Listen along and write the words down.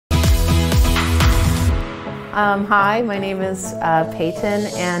Hi, my name is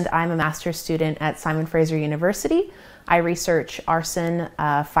Payten, and I'm a master's student at Fraser University. I research arson,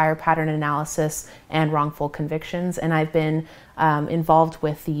 fire pattern analysis, and wrongful convictions, and I've been involved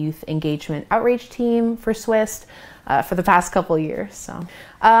with the youth engagement outreach team for SCWIST for the past couple years. So,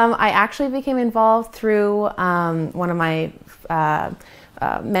 I actually became involved through one of my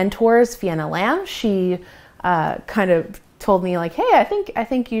mentors, Vienna Lam. She kind of told me, like, hey, I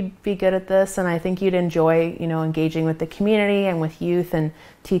think you'd be good at this, and I think you'd enjoy, engaging with the community and with youth and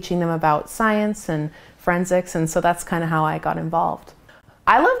teaching them about science and forensics, and so that's kind of how I got involved.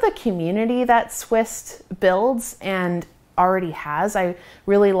 I love the community that SCWIST builds and already has. I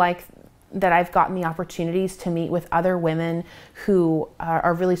really like that I've gotten the opportunities to meet with other women who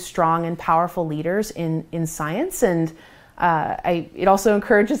are really strong and powerful leaders in science, and it also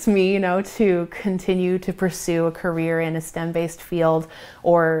encourages me, to continue to pursue a career in a STEM-based field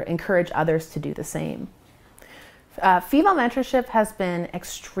or encourage others to do the same. Female mentorship has been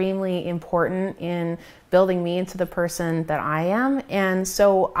extremely important in building me into the person that I am, and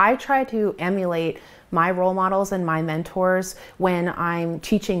so I try to emulate my role models and my mentors when I'm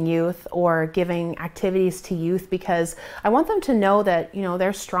teaching youth or giving activities to youth, because I want them to know that,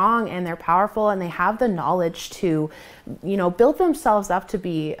 they're strong and they're powerful and they have the knowledge to, build themselves up to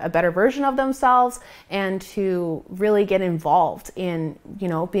be a better version of themselves and to really get involved in,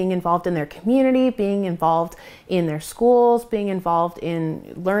 being involved in their community, being involved in their schools, being involved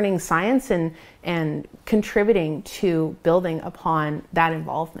in learning science and contributing to building upon that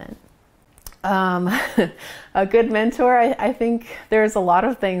involvement. A good mentor, I think there's a lot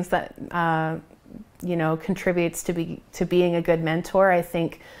of things that contributes to being a good mentor. I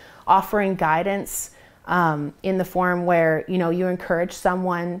think offering guidance in the form where you encourage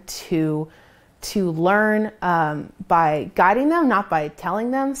someone to learn by guiding them, not by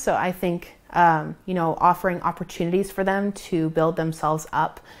telling them. So I think offering opportunities for them to build themselves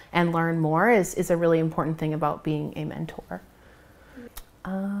up and learn more is a really important thing about being a mentor.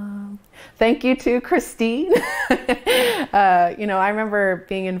 Thank you to Christine. I remember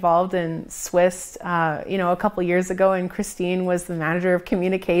being involved in SCWIST, a couple years ago, and Christine was the manager of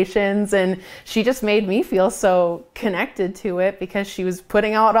communications, and she just made me feel so connected to it because she was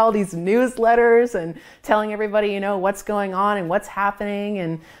putting out all these newsletters and telling everybody, what's going on and what's happening,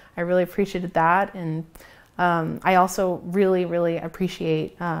 and I really appreciated that. And I also really, really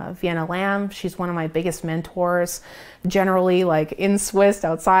appreciate Vienna Lam. She's one of my biggest mentors. Generally, like in SCWIST,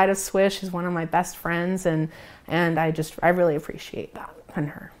 outside of SCWIST, she's one of my best friends, and I really appreciate that in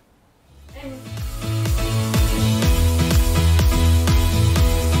her.